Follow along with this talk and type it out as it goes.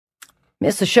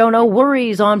Miss the show? No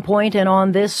worries. On point. And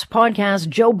on this podcast,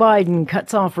 Joe Biden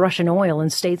cuts off Russian oil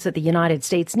and states that the United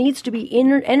States needs to be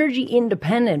energy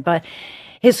independent. But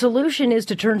his solution is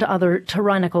to turn to other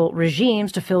tyrannical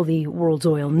regimes to fill the world's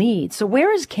oil needs. So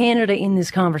where is Canada in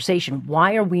this conversation?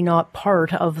 Why are we not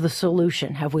part of the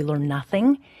solution? Have we learned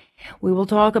nothing? We will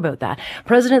talk about that.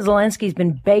 President Zelensky's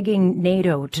been begging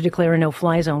NATO to declare a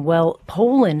no-fly zone. Well,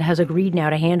 Poland has agreed now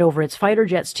to hand over its fighter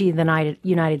jets to the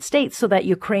United States so that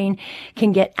Ukraine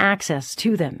can get access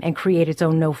to them and create its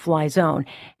own no-fly zone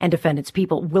and defend its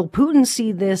people. Will Putin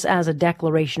see this as a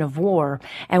declaration of war?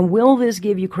 And will this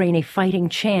give Ukraine a fighting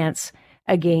chance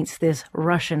against this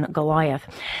Russian Goliath?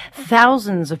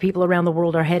 Thousands of people around the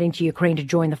world are heading to Ukraine to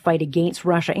join the fight against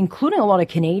Russia, including a lot of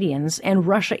Canadians, and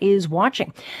Russia is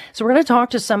watching. So we're going to talk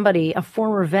to somebody, a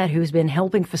former vet who's been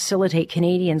helping facilitate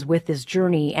Canadians with this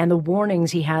journey and the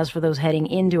warnings he has for those heading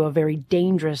into a very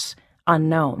dangerous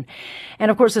unknown.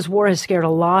 And of course, this war has scared a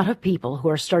lot of people who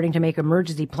are starting to make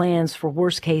emergency plans for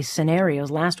worst case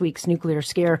scenarios. Last week's nuclear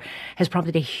scare has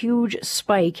prompted a huge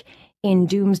spike in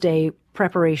Doomsday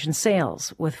preparation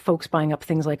sales, with folks buying up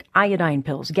things like iodine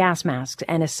pills, gas masks,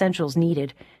 and essentials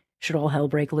needed should all hell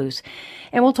break loose.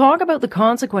 And we'll talk about the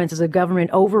consequences of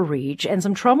government overreach and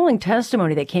some troubling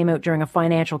testimony that came out during a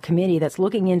financial committee that's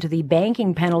looking into the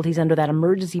banking penalties under that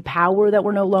emergency power that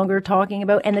we're no longer talking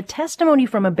about. And the testimony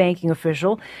from a banking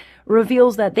official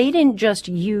reveals that they didn't just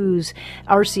use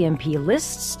RCMP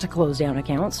lists to close down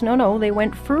accounts. No, they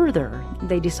went further.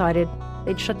 They decided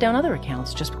they'd shut down other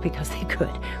accounts just because they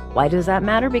could. Why does that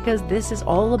matter? Because this is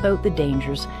all about the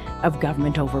dangers of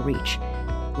government overreach.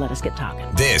 Let us get talking.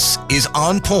 This is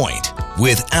On Point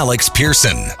with Alex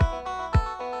Pearson.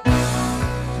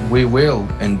 We will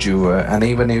endure, and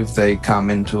even if they come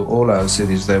into all our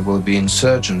cities, there will be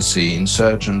insurgency,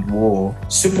 insurgent war.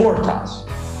 Support us,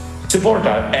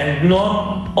 and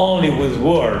not only with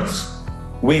words,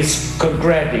 with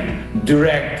concrete,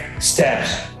 direct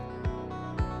steps.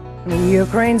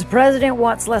 Ukraine's president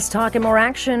wants less talk and more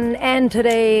action. And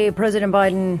today, President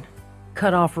Biden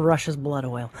cut off Russia's blood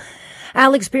oil.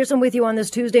 Alex Pearson with you on this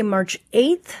Tuesday, March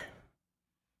 8th.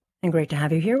 And great to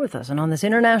have you here with us. And on this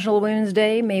International Women's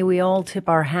Day, may we all tip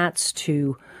our hats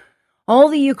to all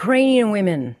the Ukrainian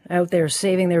women out there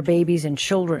saving their babies and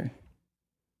children.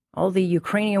 All the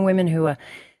Ukrainian women who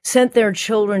sent their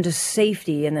children to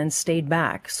safety and then stayed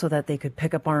back so that they could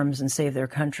pick up arms and save their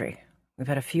country. We've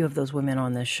had a few of those women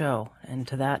on this show, and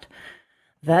to that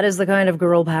is the kind of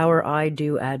girl power I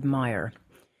do admire.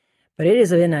 But it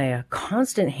has been a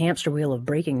constant hamster wheel of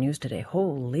breaking news today.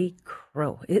 Holy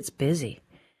crow, it's busy.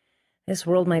 This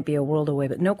world might be a world away,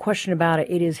 but no question about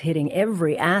it, it is hitting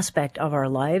every aspect of our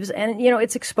lives. And,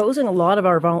 it's exposing a lot of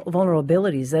our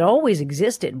vulnerabilities that always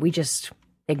existed. We just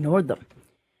ignored them.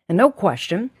 And no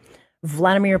question,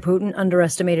 Vladimir Putin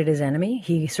underestimated his enemy.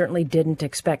 He certainly didn't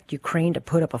expect Ukraine to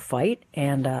put up a fight,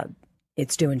 and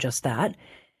it's doing just that.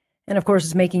 And of course,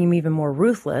 it's making him even more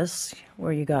ruthless,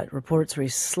 where you got reports where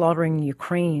he's slaughtering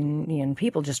Ukrainian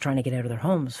people just trying to get out of their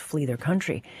homes, flee their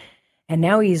country. And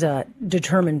now he's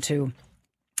determined to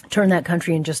turn that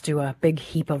country into a big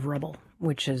heap of rubble,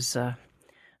 which is,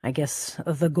 I guess,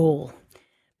 the goal.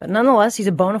 But nonetheless, he's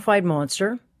a bona fide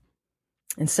monster.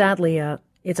 And sadly,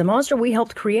 it's a monster we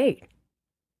helped create.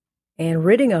 And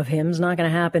ridding of him is not going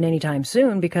to happen anytime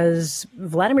soon because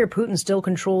Vladimir Putin still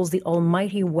controls the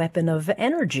almighty weapon of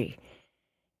energy.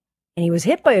 And he was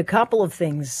hit by a couple of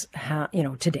things,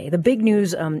 today. The big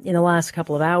news in the last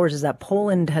couple of hours is that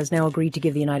Poland has now agreed to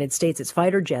give the United States its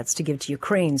fighter jets to give to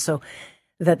Ukraine so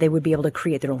that they would be able to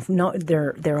create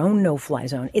their own no-fly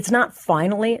zone. It's not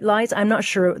finalized. I'm not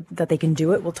sure that they can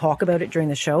do it. We'll talk about it during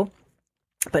the show.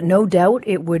 But no doubt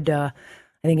it would, I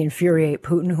think, infuriate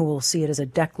Putin, who will see it as a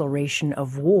declaration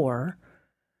of war.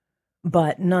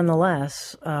 But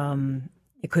nonetheless,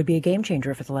 it could be a game changer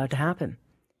if it's allowed to happen.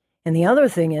 And the other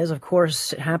thing is, of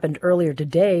course, it happened earlier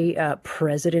today.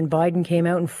 President Biden came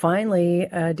out and finally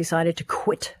decided to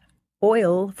quit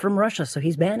oil from Russia. So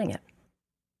he's banning it.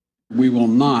 We will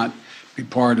not be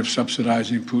part of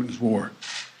subsidizing Putin's war.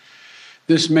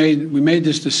 We made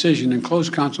this decision in close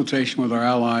consultation with our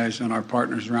allies and our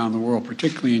partners around the world,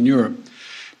 particularly in Europe,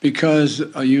 because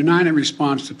a united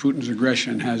response to Putin's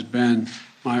aggression has been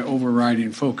my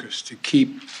overriding focus, to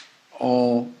keep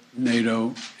all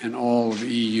NATO and all of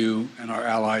the EU and our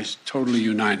allies totally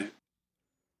united.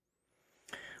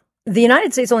 The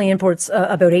United States only imports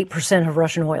about 8% of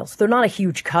Russian oil, so they're not a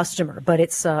huge customer, but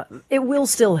it will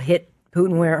still hit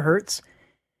Putin where it hurts.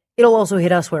 It'll also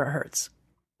hit us where it hurts,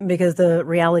 because the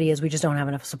reality is we just don't have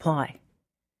enough supply.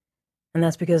 And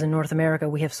that's because in North America,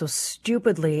 we have so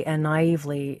stupidly and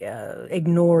naively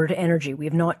ignored energy. We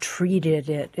have not treated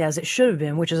it as it should have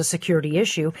been, which is a security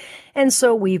issue. And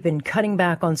so we've been cutting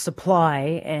back on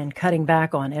supply and cutting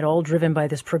back on it, all driven by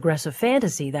this progressive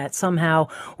fantasy that somehow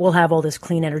we'll have all this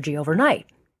clean energy overnight.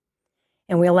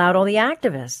 And we allowed all the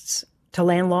activists to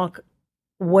landlock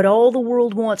what all the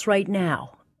world wants right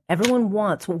now. Everyone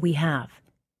wants what we have.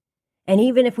 And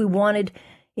even if we wanted,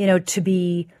 to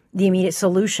be the immediate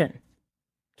solution,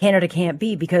 Canada can't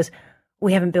be, because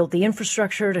we haven't built the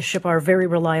infrastructure to ship our very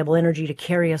reliable energy to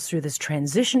carry us through this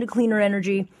transition to cleaner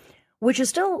energy, which is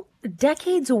still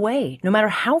decades away. No matter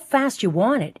how fast you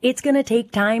want it, it's going to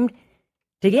take time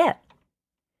to get.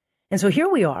 And so here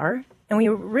we are, and when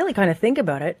you really kind of think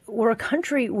about it, we're a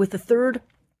country with the third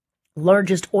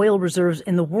largest oil reserves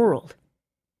in the world.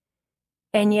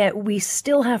 And yet we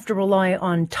still have to rely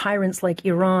on tyrants like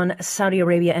Iran, Saudi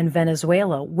Arabia, and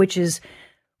Venezuela, which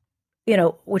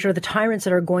are the tyrants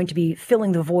that are going to be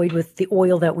filling the void with the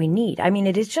oil that we need. I mean,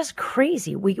 it is just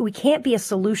crazy. We can't be a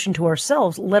solution to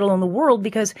ourselves, let alone the world,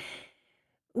 because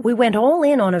we went all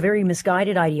in on a very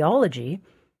misguided ideology,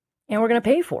 and we're going to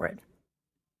pay for it.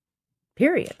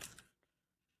 Period.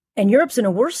 And Europe's in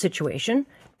a worse situation,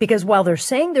 because while they're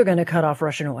saying they're going to cut off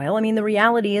Russian oil, I mean, the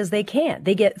reality is they can't.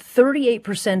 They get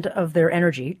 38% of their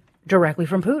energy directly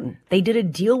from Putin. They did a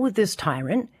deal with this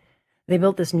tyrant. They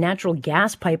built this natural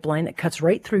gas pipeline that cuts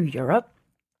right through Europe.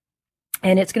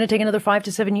 And it's going to take another 5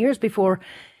 to 7 years before,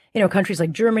 countries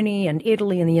like Germany and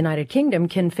Italy and the United Kingdom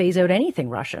can phase out anything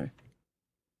Russian.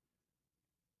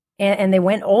 And they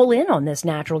went all in on this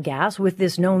natural gas with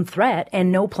this known threat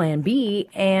and no plan B.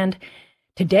 And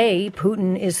today,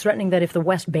 Putin is threatening that if the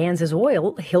West bans his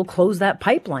oil, he'll close that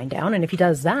pipeline down. And if he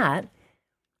does that,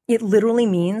 it literally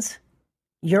means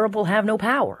Europe will have no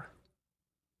power.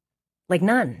 Like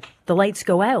none. The lights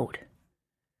go out.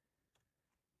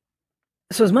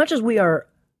 So as much as we are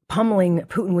pummeling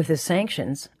Putin with his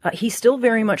sanctions, he still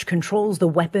very much controls the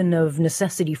weapon of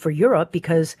necessity for Europe,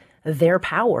 because their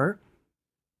power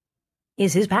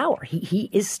is his power. He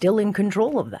is still in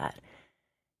control of that.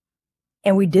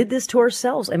 And we did this to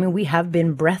ourselves. I mean, we have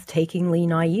been breathtakingly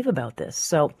naive about this.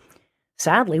 So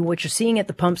sadly, what you're seeing at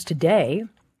the pumps today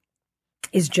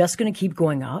is just going to keep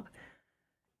going up.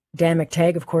 Dan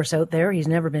McTagg, of course, out there, he's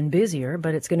never been busier,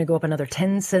 but it's going to go up another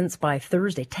 10 cents by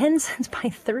Thursday. 10 cents by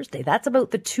Thursday. That's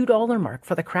about the $2 mark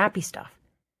for the crappy stuff.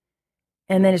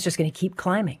 And then it's just going to keep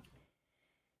climbing.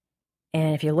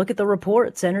 And if you look at the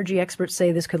reports, energy experts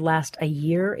say this could last a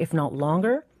year, if not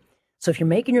longer. So if you're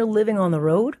making your living on the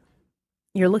road,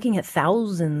 you're looking at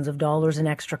thousands of dollars in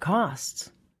extra costs.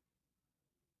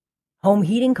 Home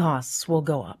heating costs will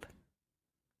go up.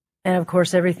 And of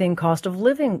course, everything cost of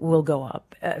living will go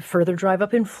up, further drive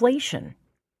up inflation.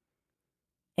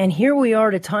 And here we are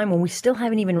at a time when we still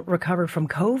haven't even recovered from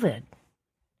COVID.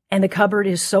 And the cupboard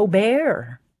is so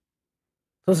bare.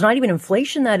 So it's not even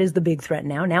inflation that is the big threat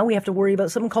now. Now we have to worry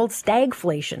about something called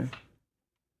stagflation.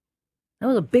 That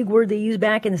was a big word they used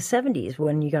back in the 70s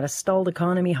when you got a stalled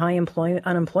economy, high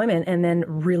unemployment, and then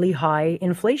really high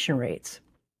inflation rates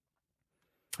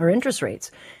or interest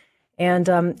rates. And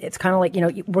it's kind of like,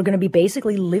 we're going to be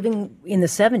basically living in the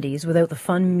 70s without the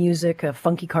fun music of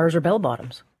funky cars or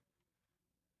bell-bottoms.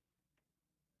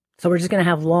 So we're just going to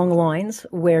have long lines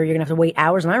where you're going to have to wait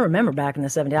hours. And I remember back in the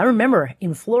 70s, I remember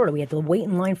in Florida, we had to wait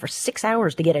in line for 6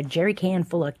 hours to get a jerry can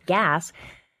full of gas.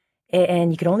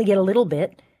 And you could only get a little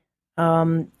bit.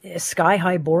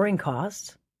 Sky-high boring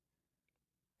costs.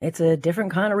 It's a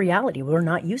different kind of reality we're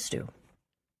not used to.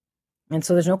 And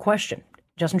so there's no question.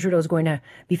 Justin Trudeau is going to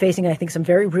be facing, I think, some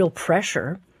very real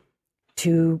pressure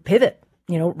to pivot,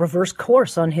 reverse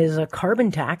course on his carbon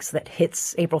tax that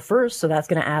hits April 1st. So that's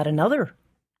going to add another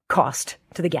cost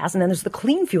to the gas. And then there's the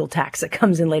clean fuel tax that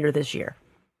comes in later this year.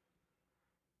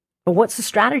 But what's the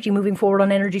strategy moving forward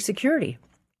on energy security?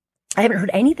 I haven't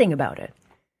heard anything about it.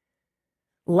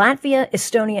 Latvia,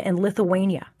 Estonia, and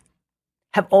Lithuania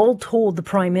have all told the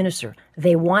Prime Minister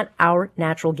they want our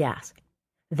natural gas.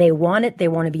 They want it. They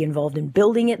want to be involved in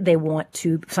building it. They want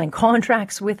to sign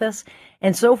contracts with us.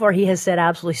 And so far, he has said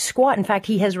absolutely squat. In fact,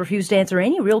 he has refused to answer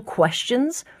any real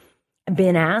questions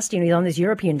been asked. He's on this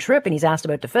European trip and he's asked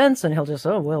about defense and he'll just,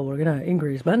 we're going to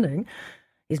increase spending.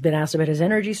 He's been asked about his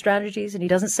energy strategies and he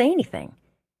doesn't say anything.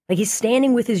 Like, he's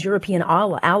standing with his European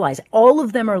allies. All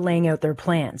of them are laying out their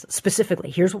plans. Specifically,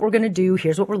 here's what we're going to do.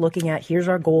 Here's what we're looking at. Here's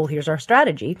our goal. Here's our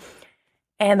strategy.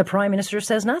 And the Prime Minister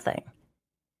says nothing.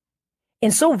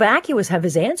 And so vacuous have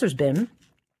his answers been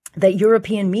that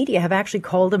European media have actually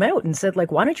called him out and said,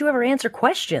 why don't you ever answer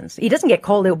questions? He doesn't get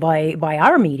called out by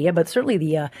our media, but certainly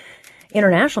the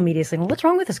international media is saying, well, what's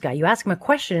wrong with this guy? You ask him a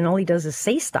question and all he does is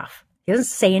say stuff. He doesn't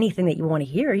say anything that you want to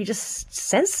hear. He just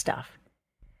says stuff.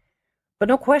 But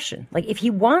no question, like if he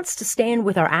wants to stand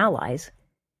with our allies,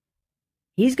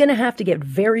 he's going to have to get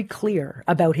very clear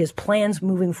about his plans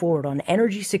moving forward on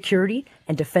energy security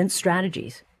and defense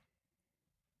strategies.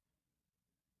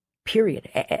 Period.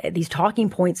 These talking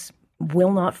points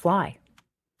will not fly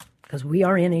because we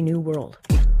are in a new world.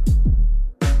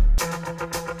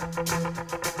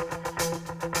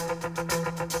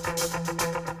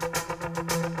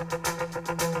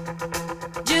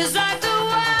 Just like the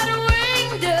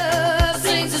wide-winged dove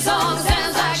sings a song,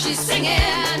 sounds like she's singing.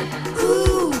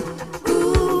 Ooh,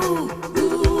 ooh,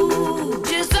 ooh.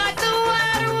 Just like the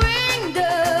wide-winged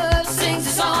dove sings a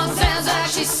song, sounds like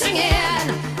she's singing.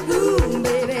 Ooh,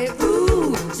 baby,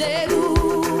 ooh, say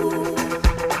ooh.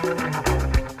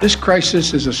 This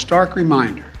crisis is a stark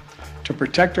reminder. To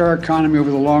protect our economy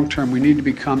over the long term, we need to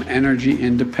become energy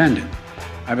independent.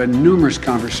 I've had numerous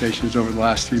conversations over the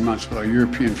last 3 months with our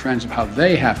European friends of how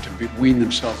they have to wean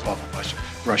themselves off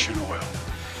of Russian oil.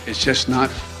 It's just not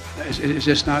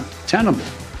tenable.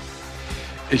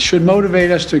 It should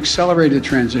motivate us to accelerate the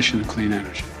transition to clean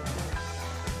energy.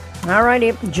 All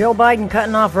righty, Joe Biden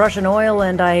cutting off Russian oil,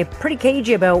 and I'm pretty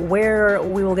cagey about where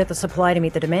we will get the supply to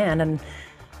meet the demand, and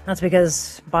that's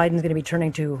because Biden's going to be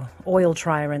turning to oil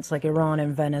tyrants like Iran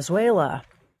and Venezuela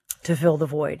to fill the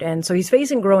void. And so he's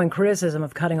facing growing criticism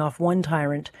of cutting off one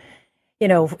tyrant,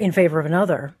 in favor of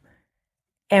another.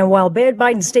 And while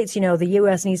Biden states, the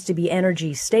U.S. needs to be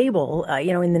energy stable,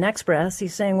 in the next breath,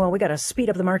 he's saying, well, we got to speed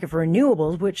up the market for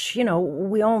renewables, which,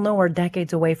 we all know are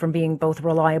decades away from being both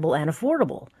reliable and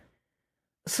affordable.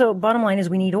 So bottom line is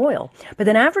we need oil. But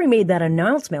then after he made that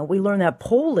announcement, we learned that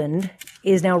Poland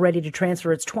is now ready to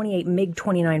transfer its 28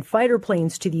 MiG-29 fighter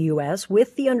planes to the U.S.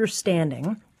 with the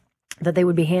understanding that they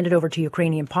would be handed over to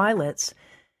Ukrainian pilots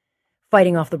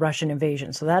fighting off the Russian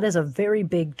invasion. So that is a very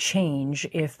big change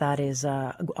if that is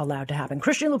allowed to happen.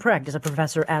 Christian Leuprecht is a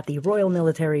professor at the Royal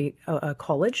Military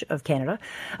College of Canada,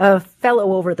 a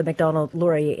fellow over at the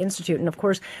Macdonald-Laurier Institute. And of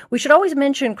course, we should always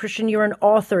mention, Christian, you're an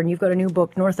author and you've got a new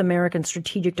book, North American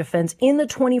Strategic Defense in the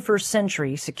 21st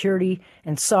Century, Security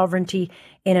and Sovereignty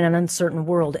in an Uncertain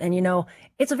World. And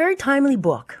it's a very timely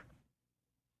book.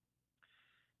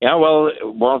 Yeah, well,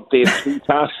 one of the three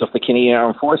tasks of the Canadian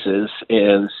Armed Forces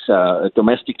is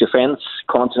domestic defense,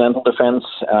 continental defense,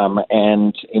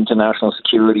 and international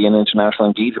security and international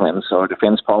engagement. So our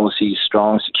defense policy is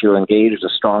strong, secure, engaged, a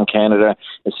strong Canada,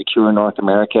 a secure North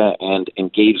America, and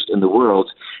engaged in the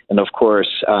world. And of course,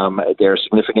 there are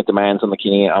significant demands on the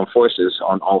Canadian Armed Forces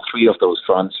on all three of those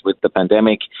fronts with the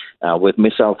pandemic, with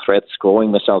missile threats,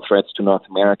 growing missile threats to North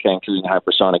America, including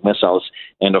hypersonic missiles.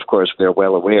 And of course, we're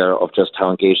well aware of just how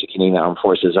engaged the Canadian Armed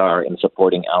Forces are in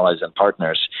supporting allies and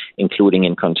partners, including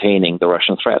in containing the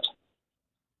Russian threat.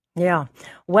 Yeah.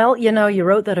 Well, you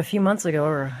wrote that a few months ago,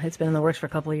 or it's been in the works for a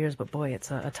couple of years, but boy, it's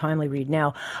a timely read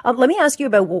now. Let me ask you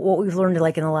about what we've learned in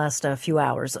the last few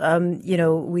hours.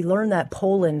 We learned that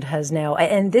Poland has now,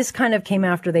 and this kind of came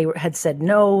after they had said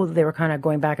no, they were kind of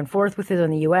going back and forth with it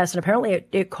in the U.S., and apparently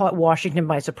it caught Washington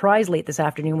by surprise late this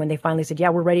afternoon when they finally said, yeah,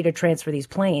 we're ready to transfer these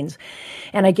planes.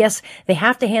 And I guess they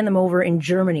have to hand them over in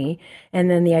Germany, and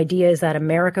then the idea is that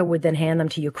America would then hand them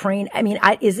to Ukraine. I mean,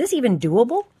 is this even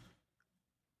doable?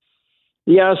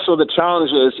 Yeah, so the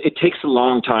challenge is it takes a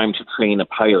long time to train a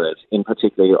pilot, in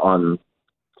particular on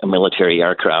a military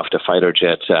aircraft, a fighter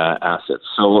jet asset.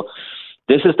 So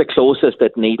this is the closest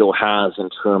that NATO has in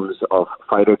terms of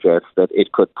fighter jets that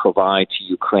it could provide to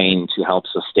Ukraine to help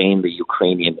sustain the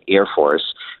Ukrainian Air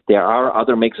Force. There are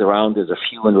other MiGs around. There's a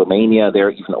few in Romania. They're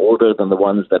even older than the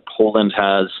ones that Poland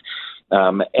has.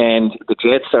 And the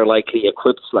jets are likely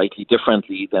equipped slightly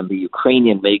differently than the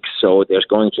Ukrainian MiGs, so there's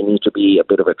going to need to be a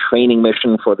bit of a training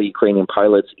mission for the Ukrainian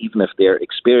pilots, even if they're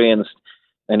experienced.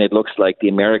 And it looks like the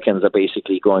Americans are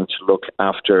basically going to look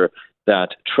after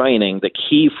that training. The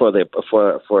key for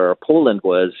Poland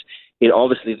was it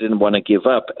obviously didn't want to give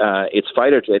up its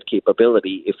fighter jet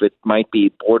capability if it might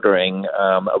be bordering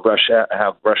Russia,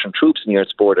 have Russian troops near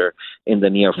its border in the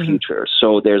near future.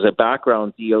 So there's a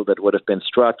background deal that would have been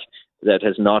struck that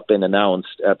has not been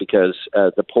announced because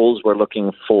the Poles were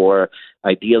looking for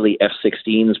ideally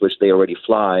F-16s, which they already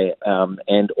fly,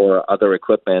 and or other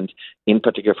equipment, in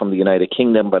particular from the United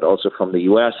Kingdom, but also from the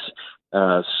U.S.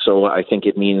 So I think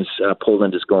it means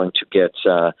Poland is going to get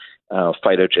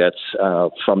fighter jets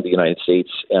from the United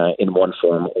States in one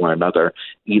form or another,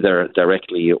 either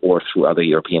directly or through other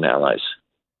European allies.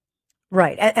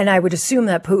 Right. And I would assume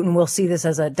that Putin will see this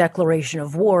as a declaration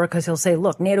of war because he'll say,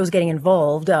 look, NATO's getting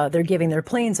involved. They're giving their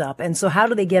planes up. And so how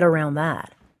do they get around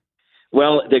that?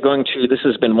 Well, this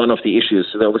has been one of the issues.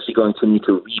 So they're obviously going to need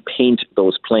to repaint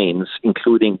those planes,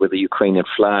 including with the Ukrainian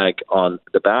flag on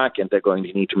the back, and they're going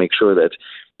to need to make sure that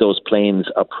those planes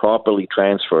are properly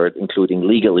transferred, including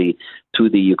legally, to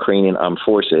the Ukrainian armed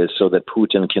forces so that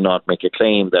Putin cannot make a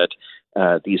claim that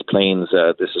these planes,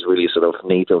 this is really sort of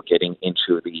NATO getting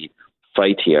into the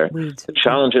fight here. The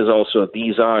challenge is also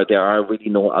there are really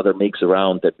no other MiGs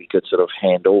around that we could sort of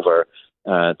hand over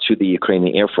to the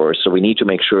Ukrainian Air Force. So we need to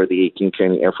make sure the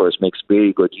Ukrainian Air Force makes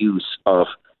very good use of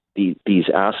these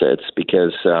assets,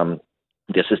 because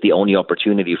this is the only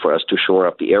opportunity for us to shore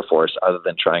up the Air Force, other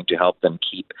than trying to help them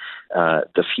keep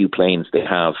the few planes they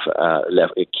have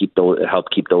left, help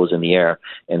keep those in the air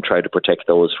and try to protect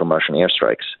those from Russian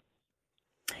airstrikes.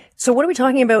 So what are we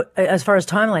talking about as far as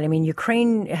timeline? I mean,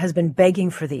 Ukraine has been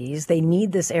begging for these. They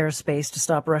need this airspace to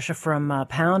stop Russia from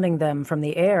pounding them from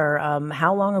the air.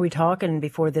 How long are we talking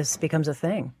before this becomes a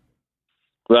thing?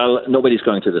 Well, nobody's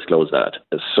going to disclose that.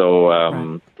 So,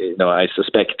 I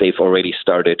suspect they've already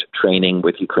started training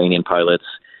with Ukrainian pilots,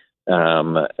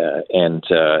 and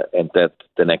that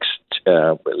the next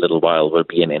little while will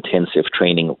be an intensive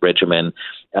training regimen.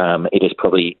 It is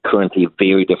probably currently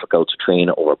very difficult to train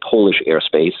over Polish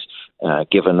airspace,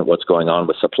 given what's going on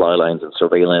with supply lines and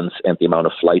surveillance and the amount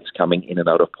of flights coming in and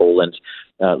out of Poland,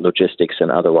 logistics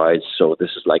and otherwise. So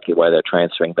this is likely why they're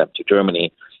transferring them to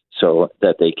Germany, so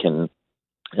that they can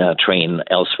train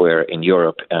elsewhere in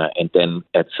Europe, and then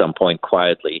at some point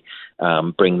quietly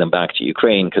bring them back to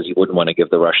Ukraine, because you wouldn't want to give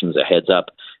the Russians a heads up.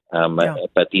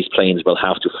 But these planes will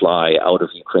have to fly out of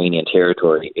Ukrainian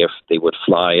territory. If they would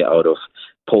fly out of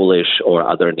Polish or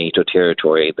other NATO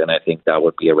territory, then I think that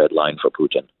would be a red line for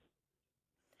Putin.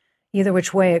 Either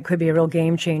which way, it could be a real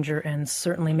game changer and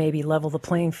certainly maybe level the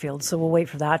playing field. So we'll wait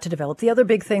for that to develop. The other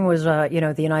big thing was,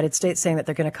 the United States saying that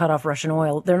they're going to cut off Russian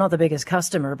oil. They're not the biggest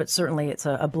customer, but certainly it's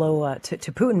a blow to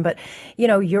Putin. But,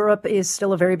 Europe is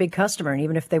still a very big customer. And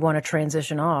even if they want to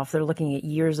transition off, they're looking at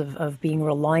years of being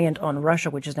reliant on Russia,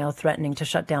 which is now threatening to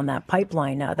shut down that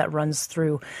pipeline that runs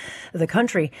through the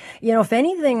country. If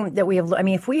anything that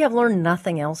if we have learned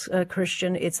nothing else,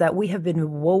 Christian, it's that we have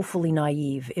been woefully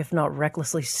naive, if not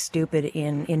recklessly stupid,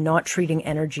 in not treating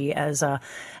energy as a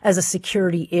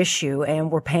security issue, and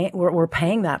we're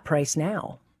paying that price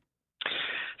now.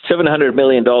 $700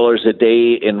 million a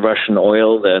day in Russian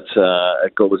oil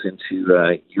that goes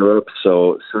into Europe.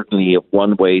 So certainly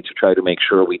one way to try to make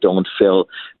sure we don't fill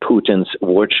Putin's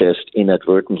war chest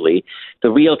inadvertently.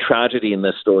 The real tragedy in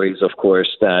this story is, of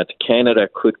course, that Canada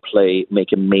could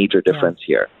make a major difference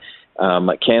here.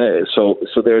 Canada, so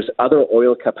there's other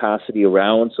oil capacity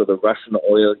around, so the Russian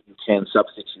oil you can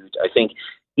substitute. I think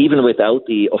even without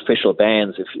the official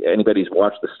bans, if anybody's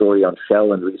watched the story on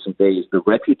Shell in recent days, the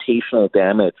reputational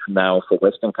damage now for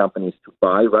Western companies to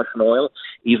buy Russian oil,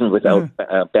 even without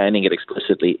banning it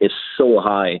explicitly, is so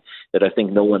high that I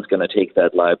think no one's going to take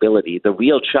that liability. The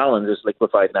real challenge is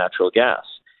liquefied natural gas,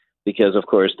 because, of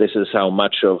course, this is how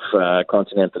much of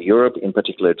continental Europe, in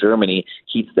particular Germany,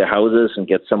 heats their houses and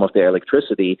gets some of their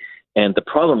electricity. And the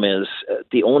problem is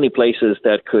the only places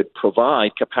that could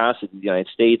provide capacity, the United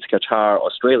States, Qatar,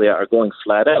 Australia, are going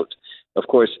flat out. Of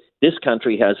course, this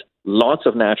country has lots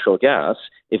of natural gas.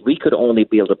 If we could only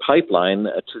build a pipeline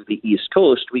to the East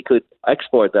Coast, we could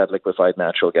export that liquefied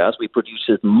natural gas. We produce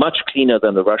it much cleaner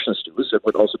than the Russians do, so it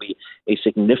would also be a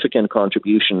significant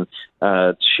contribution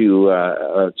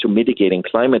to mitigating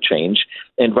climate change.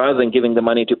 And rather than giving the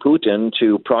money to Putin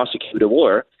to prosecute a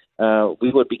war,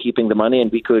 we would be keeping the money,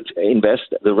 and we could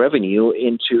invest the revenue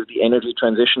into the energy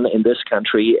transition in this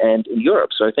country and in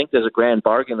Europe. So I think there's a grand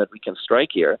bargain that we can strike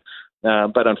here.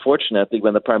 But unfortunately,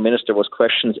 when the Prime Minister was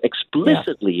questioned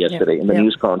explicitly yesterday in the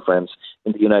news conference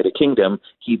in the United Kingdom,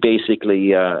 he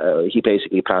basically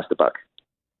passed the buck.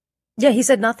 Yeah, he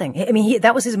said nothing. I mean,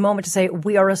 that was his moment to say,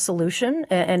 we are a solution,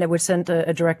 and it would send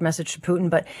a direct message to Putin.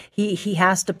 But he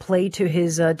has to play to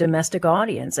his domestic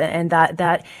audience, and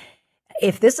that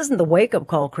if this isn't the wake-up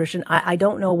call, Christian, I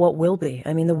don't know what will be.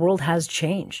 I mean, the world has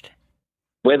changed.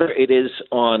 Whether it is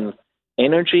on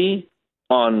energy,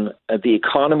 on the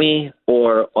economy,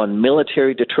 or on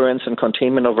military deterrence and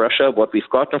containment of Russia, what we've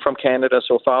gotten from Canada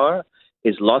so far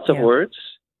is lots of words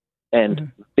and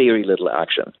very little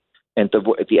action. And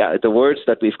the words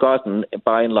that we've gotten,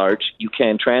 by and large, you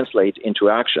can translate into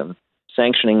action.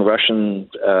 Sanctioning Russian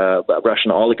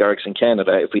oligarchs in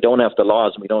Canada, if we don't have the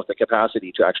laws and we don't have the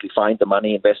capacity to actually find the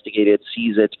money, investigate it,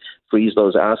 seize it, freeze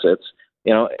those assets,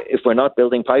 if we're not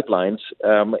building pipelines,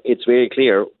 it's very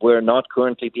clear we're not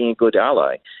currently being a good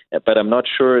ally. But I'm not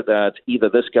sure that either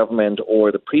this government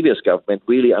or the previous government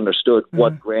really understood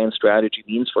what grand strategy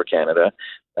means for Canada.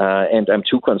 And I'm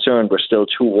too concerned. We're still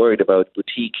too worried about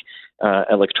boutique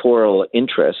electoral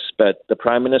interests. But the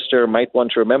Prime Minister might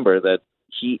want to remember that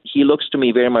he looks to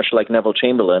me very much like Neville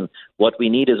Chamberlain. What we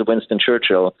need is a Winston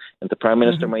Churchill. And the Prime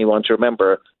Minister may want to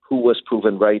remember who was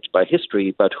proven right by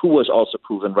history, but who was also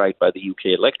proven right by the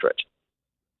UK electorate.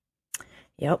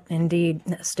 Yep, indeed.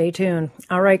 Stay tuned.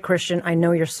 All right, Christian, I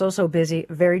know you're so busy,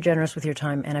 very generous with your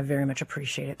time, and I very much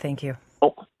appreciate it. Thank you.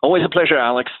 Oh, always a pleasure,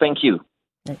 Alex. Thank you.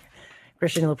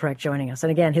 Christian Leuprecht joining us.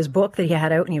 And again, his book that he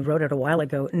had out, and he wrote it a while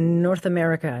ago, North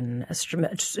American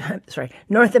Strategic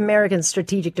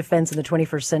Defense in the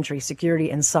 21st Century,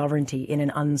 Security and Sovereignty in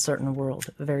an Uncertain World.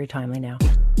 Very timely now.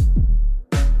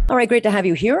 All right, great to have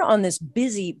you here on this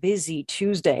busy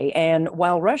Tuesday. And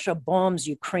while Russia bombs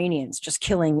Ukrainians, just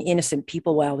killing innocent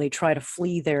people while they try to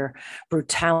flee their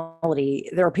brutality,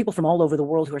 there are people from all over the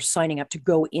world who are signing up to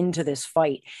go into this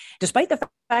fight, despite the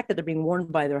fact that they're being warned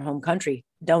by their home country,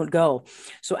 don't go.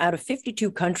 So out of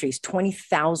 52 countries,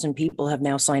 20,000 people have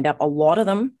now signed up. A lot of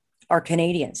them are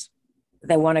Canadians.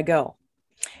 They want to go.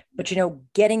 But,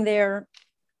 getting there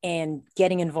and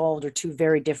getting involved are two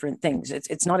very different things.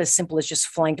 It's not as simple as just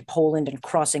flying to Poland and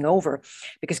crossing over,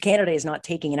 because Canada is not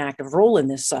taking an active role in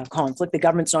this conflict. The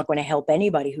government's not going to help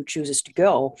anybody who chooses to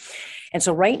go. And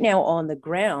so right now on the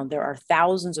ground, there are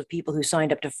thousands of people who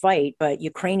signed up to fight, but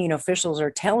Ukrainian officials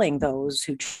are telling those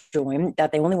who join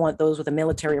that they only want those with a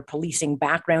military or policing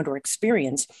background or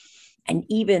experience, and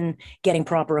even getting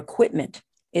proper equipment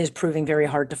is proving very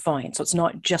hard to find. So it's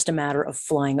not just a matter of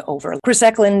flying over. Chris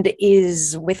Eklund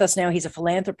is with us now. He's a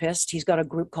philanthropist. He's got a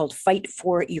group called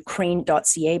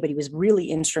fightforukraine.ca, but he was really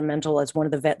instrumental as one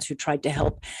of the vets who tried to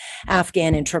help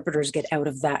Afghan interpreters get out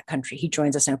of that country. He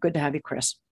joins us now. Good to have you,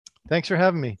 Chris. Thanks for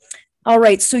having me. All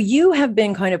right. So you have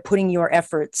been kind of putting your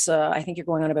efforts, I think you're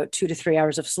going on about 2 to 3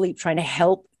 hours of sleep, trying to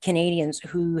help Canadians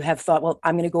who have thought, well,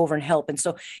 I'm going to go over and help. And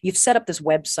so you've set up this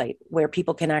website where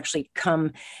people can actually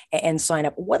come and sign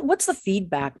up. What's the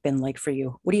feedback been like for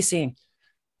you? What are you seeing?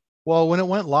 Well, when it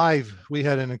went live, we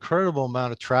had an incredible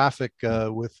amount of traffic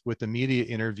with the media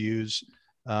interviews.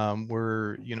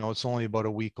 It's only about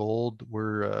a week old.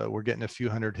 We're getting a few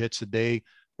hundred hits a day.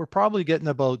 We're probably getting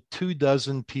about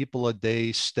 24 people a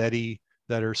day steady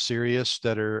that are serious,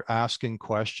 that are asking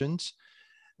questions.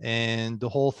 And the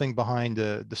whole thing behind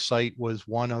the site was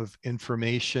one of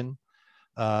information,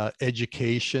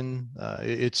 education.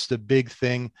 It's the big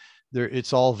thing there.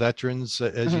 It's all veterans,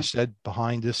 as you said,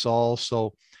 behind this all.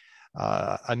 So,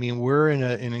 we're in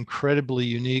an incredibly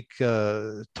unique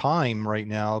time right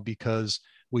now, because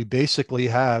we basically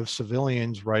have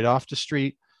civilians right off the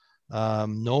street,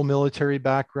 no military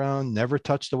background, never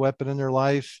touched a weapon in their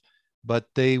life, but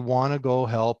they want to go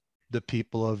help the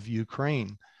people of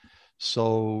Ukraine.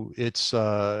 So it's,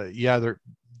 they're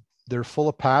full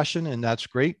of passion, and that's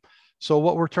great. So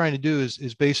what we're trying to do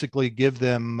is basically give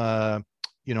them,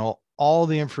 all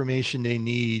the information they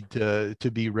need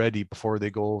to be ready before they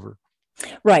go over.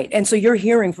 Right. And so you're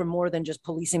hearing from more than just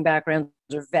policing backgrounds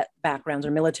or vet backgrounds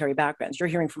or military backgrounds. You're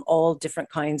hearing from all different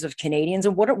kinds of Canadians.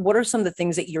 And what are some of the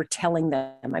things that you're telling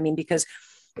them? Because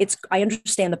I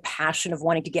understand the passion of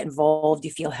wanting to get involved.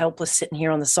 You feel helpless sitting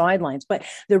here on the sidelines, but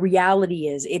the reality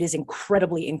is it is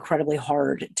incredibly, incredibly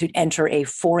hard to enter a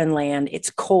foreign land. It's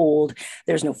cold.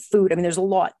 There's no food. There's a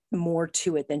lot more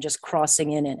to it than just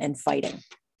crossing in and fighting.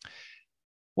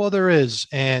 Well, there is.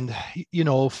 And,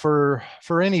 for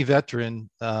any veteran,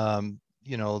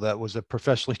 that was a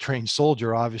professionally trained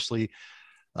soldier, obviously,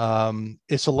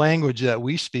 it's a language that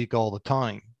we speak all the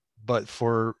time. But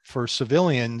for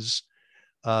civilians,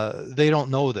 they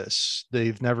don't know this.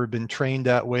 They've never been trained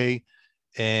that way.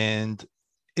 And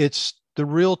it's the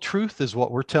real truth is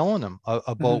what we're telling them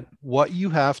about what you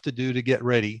have to do to get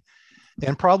ready.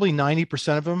 And probably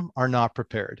 90% of them are not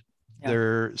prepared.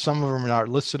 Yeah. Some of them are not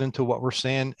listening to what we're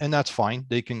saying, and that's fine.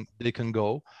 They can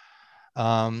go.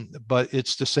 But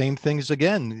it's the same things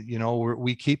again.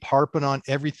 We keep harping on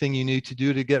everything you need to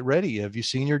do to get ready. Have you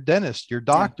seen your dentist, your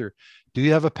doctor? Yeah. Do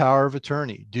you have a power of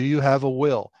attorney? Do you have a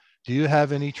will? Do you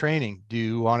have any training? Do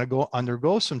you want to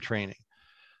undergo some training?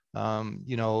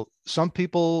 Some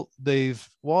people a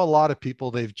lot of people,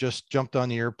 they've just jumped on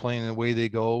the airplane and away they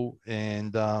go.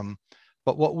 And,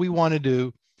 but what we want to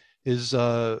do is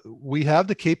we have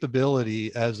the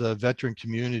capability as a veteran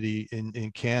community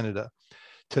in Canada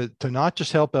to not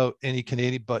just help out any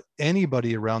Canadian, but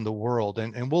anybody around the world.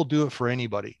 And we'll do it for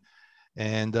anybody.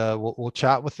 And we'll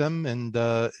chat with them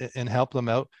and help them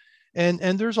out.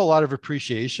 and there's a lot of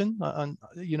appreciation.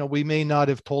 We may not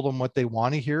have told them what they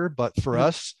want to hear, but for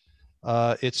us,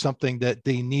 it's something that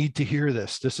they need to hear.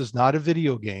 This is not a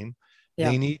video game. Yeah.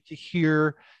 They need to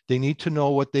hear. They need to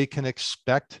know what they can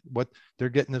expect, what they're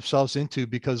getting themselves into,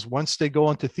 because once they go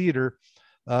into theater,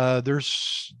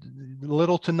 there's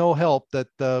little to no help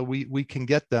that we can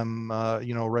get them,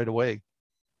 right away.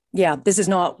 Yeah, this is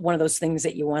not one of those things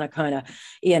that you want to kind of,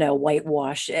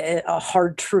 whitewash. A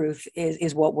hard truth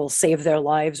is what will save their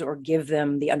lives or give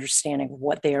them the understanding of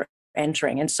what they are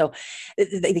entering. And so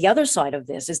the other side of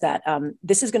this is that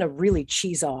this is going to really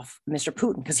cheese off Mr.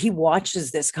 Putin, because he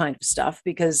watches this kind of stuff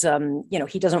because,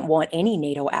 he doesn't want any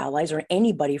NATO allies or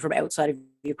anybody from outside of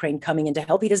Ukraine coming in to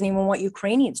help. He doesn't even want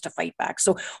Ukrainians to fight back.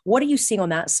 So what are you seeing on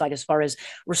that side as far as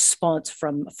response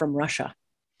from Russia?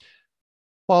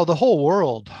 Well, the whole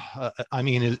world,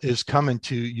 is coming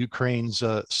to Ukraine's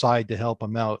side to help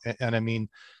them out, and I mean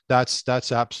that's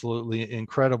absolutely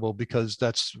incredible, because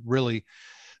that's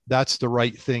the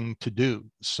right thing to do.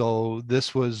 So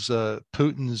this was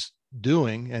Putin's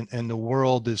doing, and the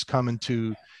world is coming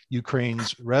to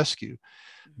Ukraine's rescue.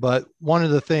 But one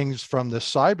of the things from the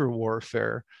cyber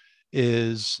warfare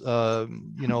is,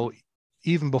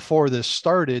 even before this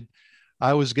started,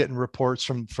 I was getting reports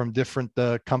from different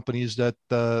companies that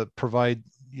provide,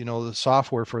 the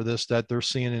software for this, that they're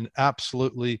seeing an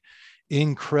absolutely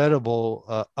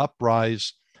incredible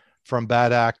uprise from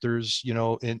bad actors,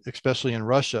 especially in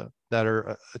Russia, that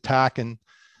are attacking,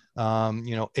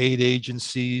 aid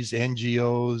agencies,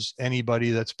 NGOs,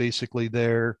 anybody that's basically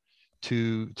there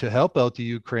to help out the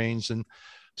Ukrainians. And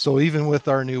so even with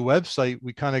our new website,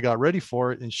 we kind of got ready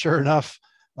for it. And sure enough,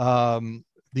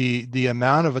 the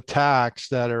amount of attacks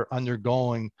that are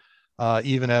undergoing,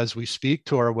 even as we speak,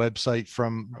 to our website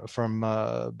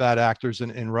from bad actors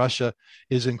in Russia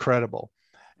is incredible.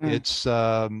 It's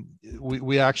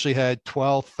we actually had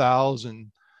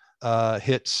 12,000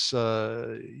 hits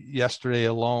yesterday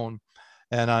alone,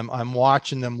 and I'm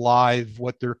watching them live,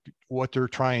 what they're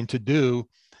trying to do,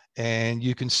 and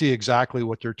you can see exactly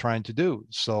what they're trying to do.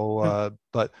 So,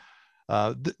 but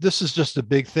this is just a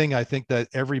big thing. I think that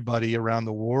everybody around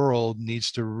the world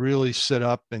needs to really sit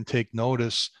up and take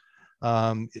notice.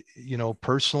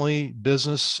 Personally,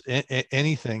 business,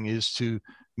 anything, is to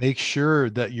make sure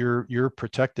that you're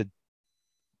protected.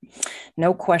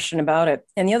 No question about it.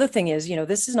 And the other thing is,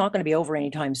 this is not going to be over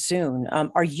anytime soon.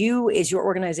 Is your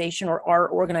organization, or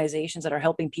are organizations that are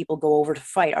helping people go over to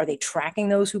fight, are they tracking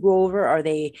those who go over?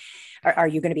 Are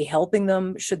you going to be helping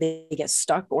them should they get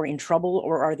stuck or in trouble,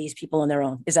 or are these people on their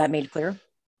own? Is that made clear?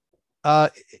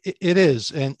 It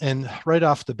is. And right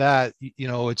off the bat,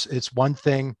 it's one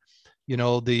thing,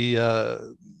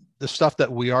 the stuff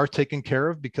that we are taking care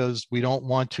of, because we don't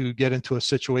want to get into a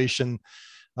situation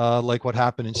like what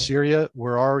happened in Syria.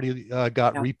 We're already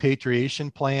got repatriation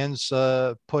plans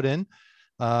put in.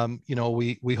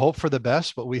 We hope for the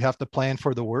best, but we have to plan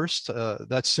for the worst.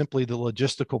 That's simply the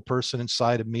logistical person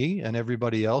inside of me and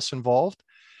everybody else involved.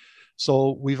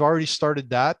 So we've already started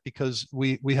that, because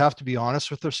we have to be honest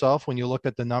with ourselves. When you look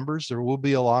at the numbers, there will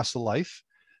be a loss of life.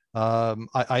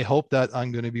 I hope that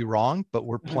I'm going to be wrong, but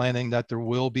we're planning that there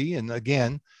will be. And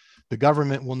again, the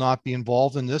government will not be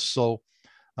involved in this. So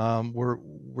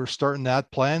we're starting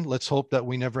that plan. Let's hope that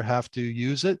we never have to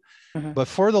use it. But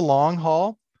for the long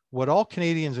haul, what all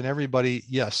Canadians and everybody,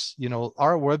 yes,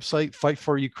 our website,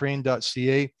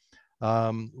 fightforukraine.ca.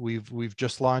 We've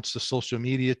just launched the social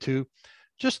media too.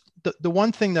 Just the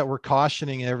one thing that we're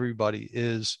cautioning everybody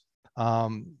is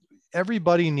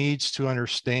everybody needs to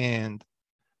understand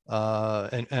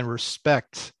and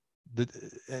respect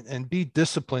and be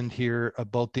disciplined here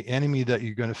about the enemy that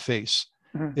you're going to face.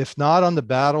 If not on the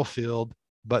battlefield,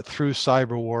 but through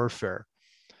cyber warfare.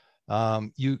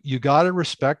 You got to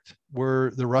respect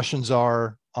where the Russians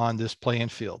are on this playing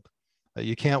field.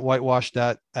 You can't whitewash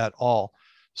that at all.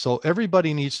 So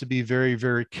everybody needs to be very,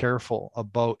 very careful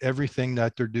about everything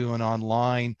that they're doing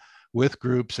online with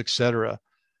groups, etc.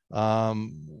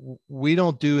 We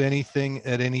don't do anything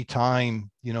at any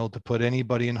time, to put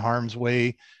anybody in harm's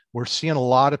way. We're seeing a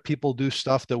lot of people do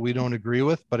stuff that we don't agree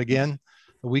with, but again,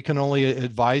 we can only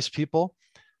advise people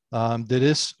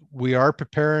that we are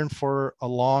preparing for a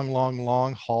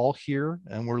long haul here,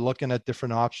 and we're looking at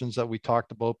different options that we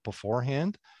talked about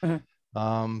beforehand.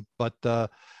 But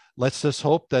let's just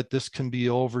hope that this can be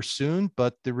over soon.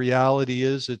 But the reality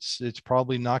is it's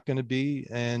probably not going to be.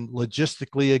 And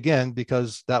logistically, again,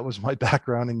 because that was my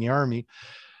background in the Army,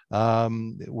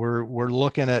 we're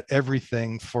looking at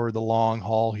everything for the long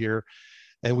haul here.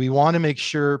 And we want to make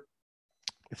sure,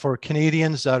 for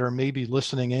Canadians that are maybe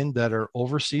listening in that are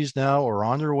overseas now or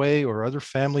on their way, or other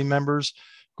family members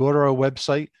go to our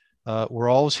website. We're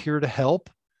always here to help.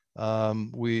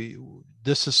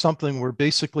 This is something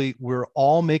we're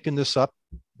all making this up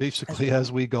basically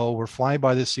as we go. We're flying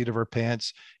by the seat of our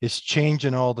pants. It's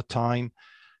changing all the time.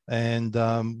 And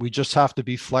we just have to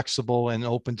be flexible and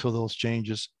open to those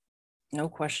changes. No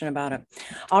question about it.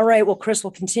 All right. Well, Chris,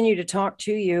 we'll continue to talk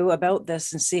to you about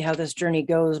this and see how this journey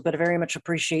goes, but I very much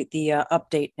appreciate the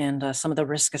update and some of the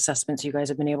risk assessments you guys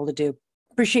have been able to do.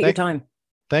 Appreciate your time.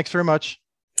 Thanks very much.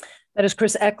 That is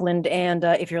Chris Eklund. And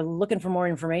if you're looking for more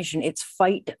information, it's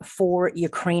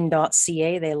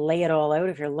fightforukraine.ca. They lay it all out.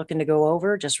 If you're looking to go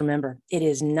over, just remember, it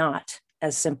is not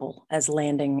as simple as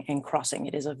landing and crossing.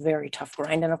 It is a very tough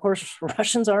grind. And of course,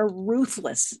 Russians are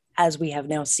ruthless, as we have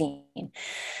now seen.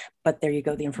 But there you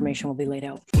go. The information will be laid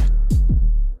out.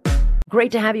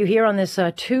 Great to have you here on this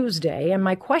Tuesday. And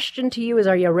my question to you is,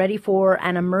 are you ready for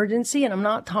an emergency? And I'm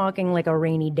not talking like a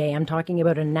rainy day. I'm talking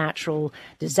about a natural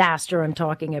disaster. I'm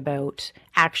talking about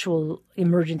actual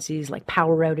emergencies like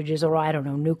power outages or, I don't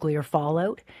know, nuclear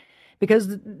fallout.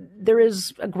 Because there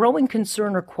is a growing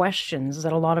concern or questions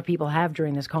that a lot of people have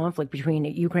during this conflict between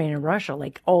Ukraine and Russia,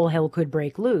 like all hell could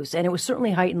break loose. And it was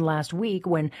certainly heightened last week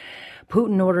when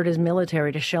Putin ordered his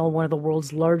military to shell one of the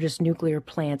world's largest nuclear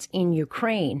plants in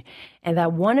Ukraine. And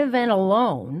that one event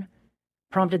alone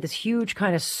prompted this huge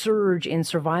kind of surge in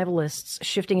survivalists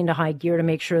shifting into high gear to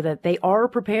make sure that they are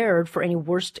prepared for any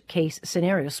worst case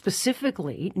scenario,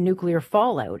 specifically nuclear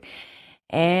fallout.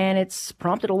 And it's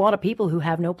prompted a lot of people who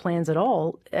have no plans at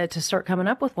all to start coming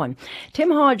up with one. Tim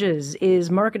Hodges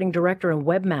is marketing director and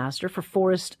webmaster for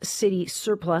Forest City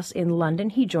Surplus in London.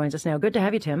 He joins us now. Good to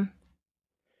have you, Tim.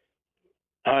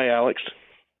 Hi, Alex.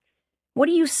 What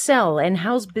do you sell and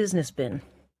how's business been?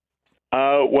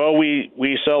 Well,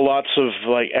 we sell lots of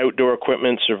like outdoor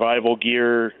equipment, survival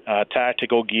gear,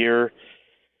 tactical gear,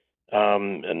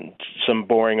 and some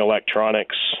boring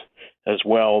electronics as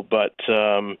well. But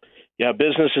yeah,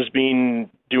 business has been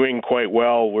doing quite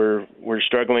well. We're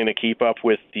struggling to keep up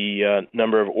with the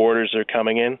number of orders that are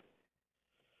coming in.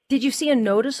 Did you see a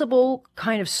noticeable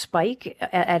kind of spike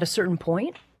at a certain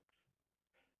point?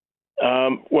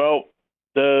 Well,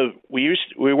 we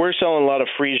were selling a lot of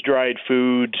freeze-dried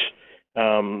food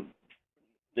in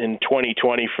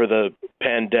 2020 for the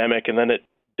pandemic, and then it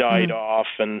died off,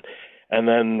 and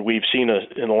then we've seen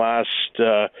in the last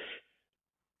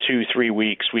 2-3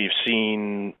 weeks we've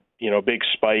seen a big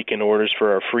spike in orders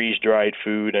for our freeze-dried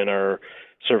food and our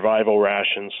survival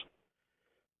rations.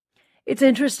 It's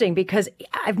interesting because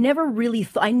I've never really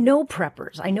I know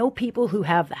preppers. I know people who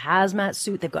have the hazmat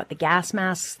suit. They've got the gas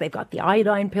masks. They've got the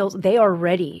iodine pills. They are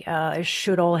ready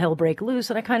should all hell break loose.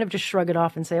 And I kind of just shrug it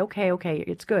off and say, okay,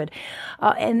 it's good.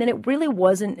 And then it really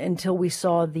wasn't until we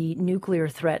saw the nuclear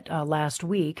threat last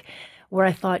week where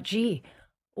I thought, gee,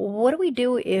 what do we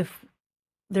do if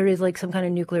there is like some kind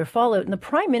of nuclear fallout? And the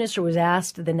prime minister was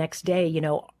asked the next day,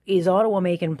 is Ottawa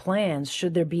making plans?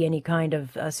 Should there be any kind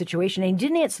of situation? And he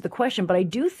didn't answer the question, but I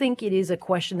do think it is a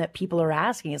question that people are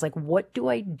asking. It's like, what do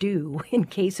I do in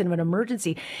case of an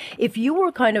emergency? If you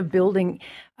were kind of building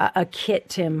a kit,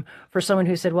 Tim, for someone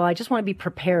who said, well, I just want to be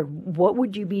prepared, what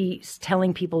would you be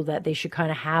telling people that they should kind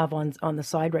of have on the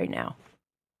side right now?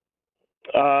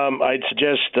 I'd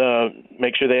suggest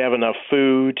make sure they have enough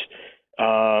food.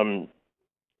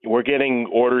 We're getting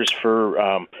orders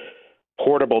for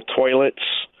portable toilets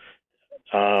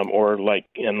or like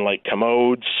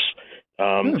commodes,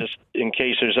 just in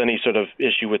case there's any sort of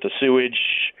issue with the sewage.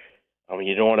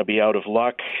 You don't want to be out of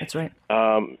luck. That's right.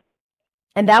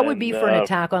 And that would be for an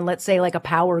attack on, let's say, like a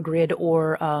power grid,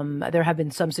 or there have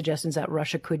been some suggestions that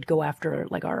Russia could go after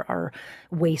like our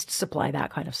waste supply,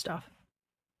 that kind of stuff.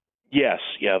 Yes.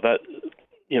 Yeah. That,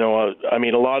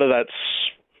 a lot of that's,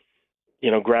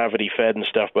 gravity fed and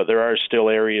stuff, but there are still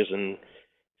areas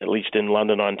at least in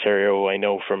London, Ontario, I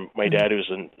know from my dad,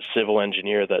 who's a civil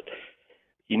engineer, that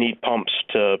you need pumps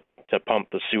to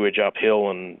pump the sewage uphill.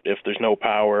 And if there's no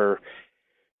power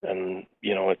and,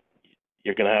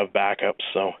 you're going to have backups.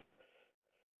 So,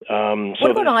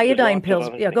 what about iodine pills?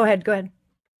 Yeah, go ahead.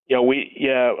 Yeah, we're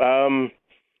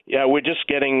just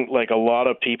getting like a lot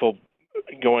of people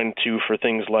going to for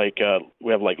things like,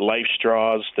 we have like life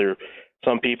straws.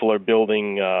 Some people are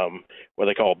building what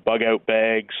they call bug out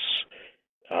bags,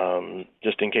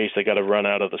 just in case they got to run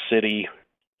out of the city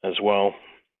as well.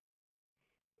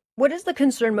 What is the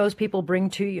concern most people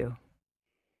bring to you?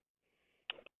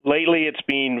 Lately, it's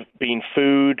been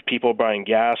food. People buying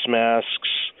gas masks,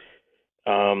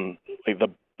 like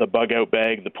the bug out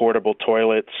bag, the portable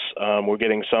toilets. We're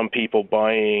getting some people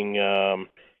buying.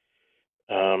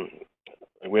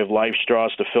 We have life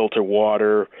straws to filter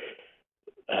water.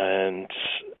 And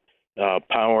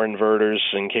power inverters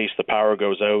in case the power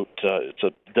goes out. It's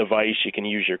a device you can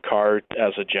use your car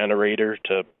as a generator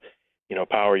to,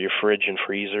 power your fridge and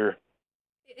freezer.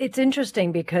 It's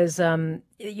interesting because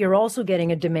you're also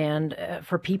getting a demand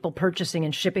for people purchasing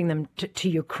and shipping them to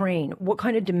Ukraine. What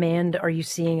kind of demand are you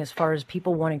seeing as far as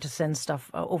people wanting to send stuff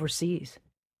overseas?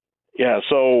 Yeah,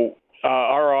 so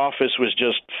our office was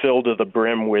just filled to the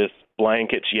brim with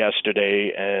blankets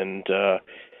yesterday, and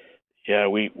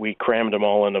we crammed them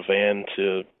all in a van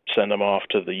to send them off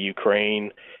to the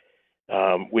Ukraine.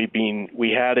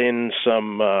 We had in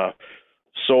some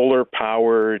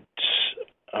solar-powered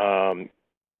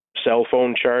cell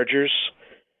phone chargers,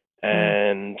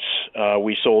 and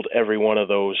we sold every one of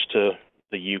those to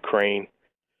the Ukraine.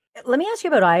 Let me ask you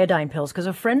about iodine pills, because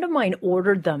a friend of mine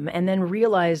ordered them and then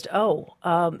realized,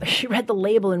 she read the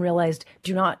label and realized,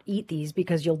 do not eat these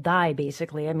because you'll die,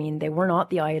 basically. I mean, they were not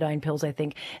the iodine pills, I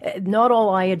think. Not all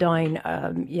iodine,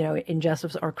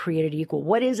 ingestives are created equal.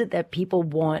 What is it that people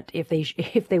want if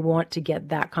they want to get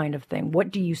that kind of thing? What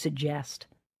do you suggest?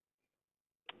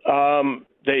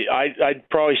 I'd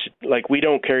probably, we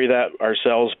don't carry that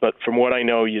ourselves, but from what I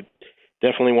know, you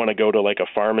definitely want to go to a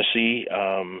pharmacy,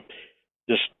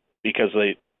 just because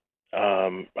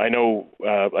I know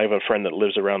I have a friend that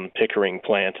lives around the Pickering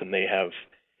plant, and they have,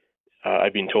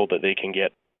 I've been told that they can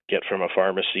get from a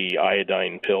pharmacy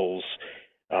iodine pills,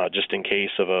 just in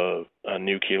case of a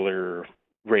nuclear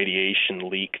radiation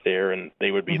leak there, and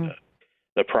they would be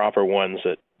the proper ones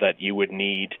that you would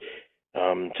need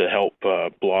to help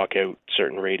block out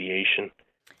certain radiation.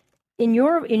 In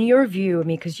your view, I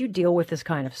mean, because you deal with this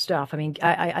kind of stuff, I mean,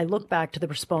 I look back to the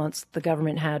response the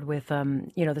government had with,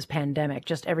 this pandemic.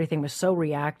 Just everything was so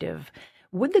reactive.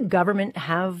 Would the government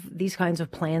have these kinds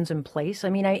of plans in place? I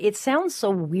mean, it sounds so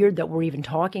weird that we're even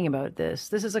talking about this.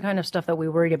 This is the kind of stuff that we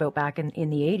worried about back in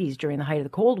the 80s during the height of the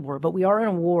Cold War. But we are in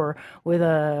a war with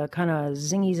a kind of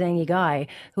zingy-zangy guy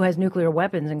who has nuclear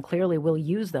weapons and clearly will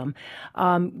use them.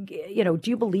 Do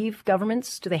you believe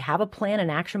governments, do they have a plan, an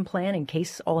action plan in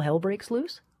case all hell breaks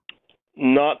loose?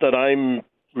 Not that I'm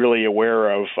really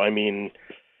aware of. I mean,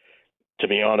 to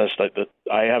be honest,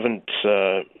 I haven't...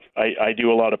 I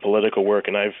do a lot of political work,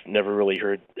 and I've never really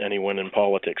heard anyone in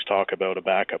politics talk about a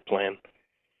backup plan.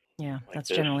 Yeah, that's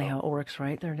generally how it works,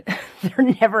 right? They're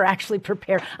never actually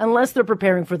prepared unless they're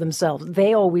preparing for themselves.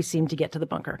 They always seem to get to the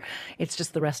bunker. It's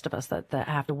just the rest of us that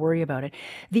have to worry about it.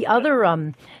 The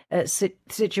other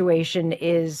situation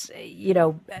is,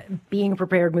 being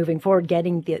prepared moving forward,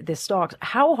 getting the stocks.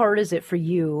 How hard is it for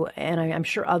you? And I'm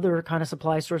sure other kind of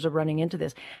supply stores are running into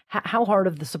this. How hard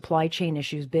have the supply chain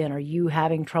issues been? Are you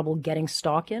having trouble getting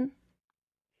stock in?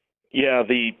 Yeah,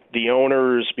 the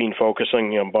owner's been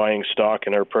focusing on buying stock,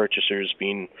 and our purchasers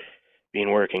been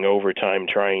working overtime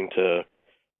trying to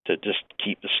just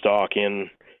keep the stock in.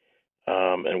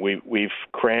 And we've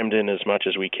crammed in as much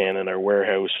as we can in our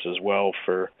warehouse as well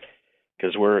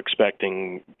because we're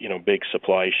expecting big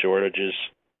supply shortages.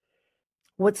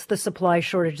 What's the supply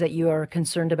shortage that you are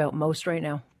concerned about most right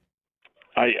now?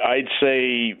 I'd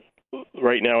say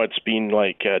right now it's been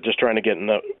just trying to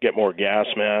get more gas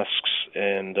masks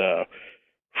and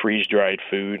freeze-dried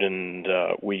food, and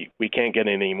we can't get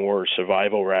any more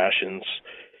survival rations.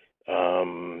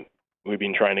 We've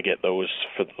been trying to get those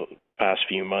for the past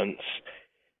few months.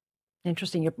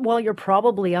 Interesting. You're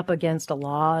probably up against a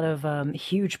lot of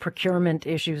huge procurement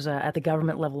issues at the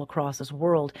government level across this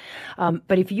world.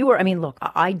 But if you were, look,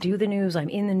 I do the news, I'm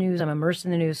in the news, I'm immersed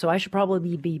in the news, so I should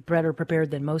probably be better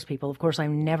prepared than most people. Of course,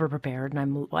 I'm never prepared,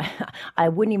 and I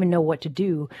wouldn't even know what to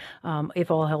do if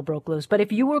all hell broke loose. But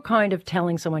if you were kind of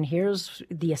telling someone, here's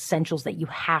the essentials that you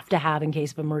have to have in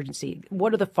case of emergency,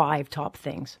 what are the 5 top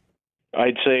things?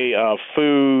 I'd say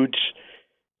food,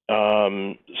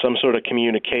 some sort of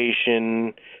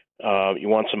communication. You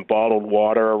want some bottled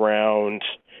water around.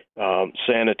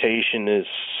 Sanitation is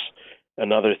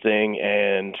another thing,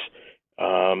 and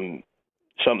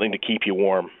something to keep you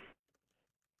warm.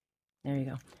 There you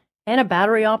go. And a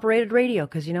battery-operated radio,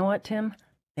 because you know what, Tim?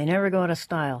 They never go out of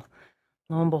style.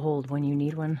 Lo and behold, when you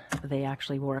need one, they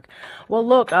actually work. Well,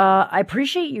 look, I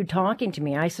appreciate you talking to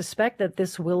me. I suspect that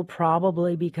this will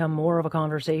probably become more of a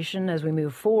conversation as we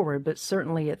move forward, but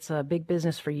certainly it's a big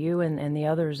business for you and the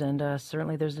others, and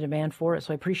certainly there's a demand for it.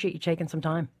 So I appreciate you taking some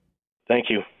time. Thank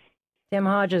you. Tim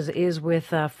Hodges is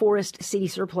with Forest City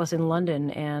Surplus in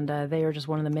London, and they are just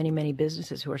one of the many, many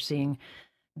businesses who are seeing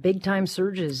big-time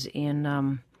surges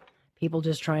in people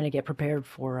just trying to get prepared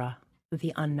for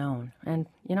the unknown. And,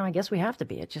 I guess we have to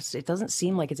be. It doesn't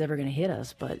seem like it's ever going to hit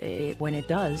us, but when it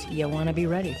does, you want to be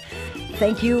ready.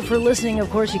 Thank you for listening. Of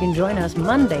course, you can join us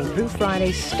Monday through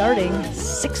Friday starting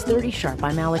 6:30 sharp.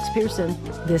 I'm Alex Pearson.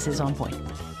 This is On Point.